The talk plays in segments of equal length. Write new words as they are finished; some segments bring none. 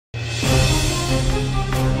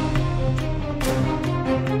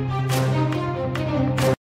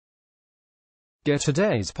Get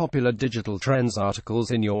today's popular digital trends articles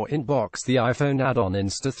in your inbox. The iPhone add-on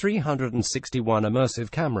Insta360 One immersive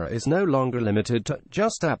camera is no longer limited to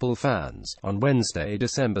just Apple fans. On Wednesday,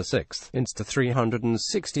 December 6,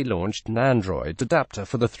 Insta360 launched an Android adapter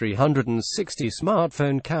for the 360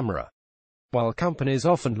 smartphone camera. While companies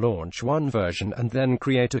often launch one version and then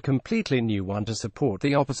create a completely new one to support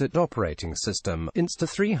the opposite operating system,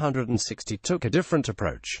 Insta360 took a different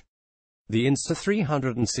approach. The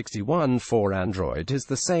Insta360 One for Android is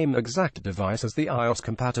the same exact device as the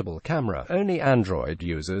iOScompatible camera, only Android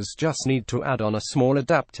users just need to add on a small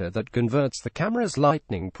adapter that converts the camera's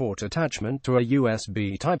Lightning port attachment to a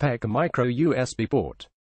USB TypeC micro USB port.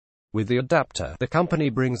 With the adapter, the company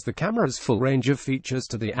brings the camera's full range of features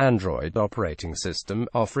to the Android operating system,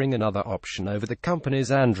 offering another option over the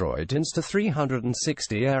company's Android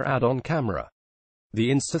Insta360 Air add-on camera. The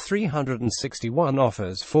Insta360 One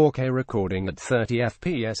offers 4K recording at 30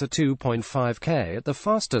 fps at 2.5K at the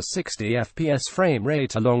faster 60 fps frame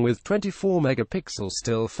rate, along with 24-megapixel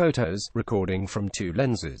still photos, recording from two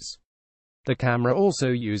lenses. The camera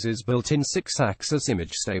also uses built-in sixaxis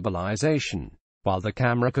image stabilization. While the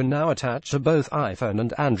camera can now attach to both iPhone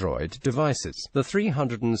and Android devices, the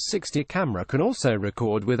 360 camera can also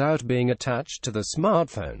record without being attached to the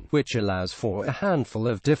smartphone, which allows for a handful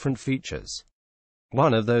of different features.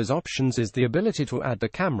 One of those options is the ability to add the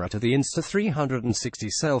camera to the Insta360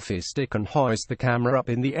 selfie stick and hoist the camera up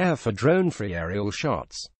in the air for drone-free aerial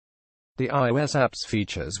shots. The iOS app's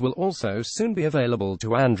features will also soon be available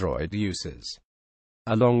to Android users.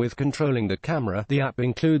 Along with controlling the camera, the app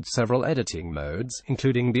includes several editing modes,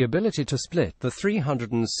 including the ability to split the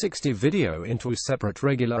 360 video into separate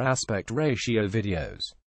regular aspect ratio videos.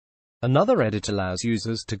 Another edit allows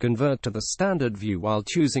users to convert to the standard view while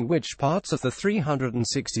choosing which parts of the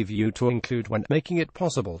 360 view to include, when making it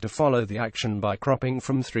possible to follow the action by cropping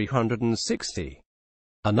from 360.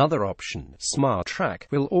 Another option, Smart Track,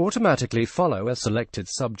 will automatically follow a selected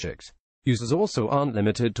subject. Users also aren't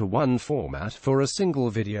limited to one format for a single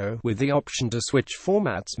video, with the option to switch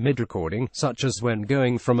formats mid-recording, such as when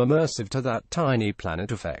going from immersive to that tiny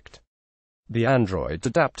planet effect. The Android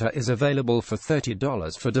adapter is available for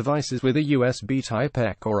 $30 for devices with a USB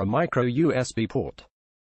TypeC or a micro USB port.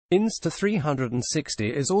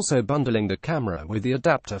 Insta360 is also bundling the camera with the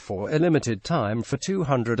adapter for a limited time for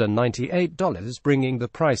 $298, bringing the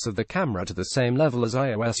price of the camera to the same level as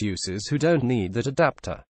iOS users who don't need that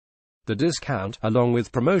adapter. The discount, along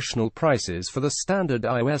with promotional prices for the standard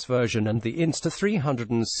iOS version and the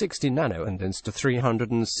Insta360 Nano and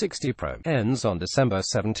Insta360 Pro, ends on December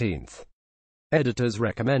 17. Editor's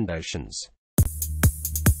recommendations.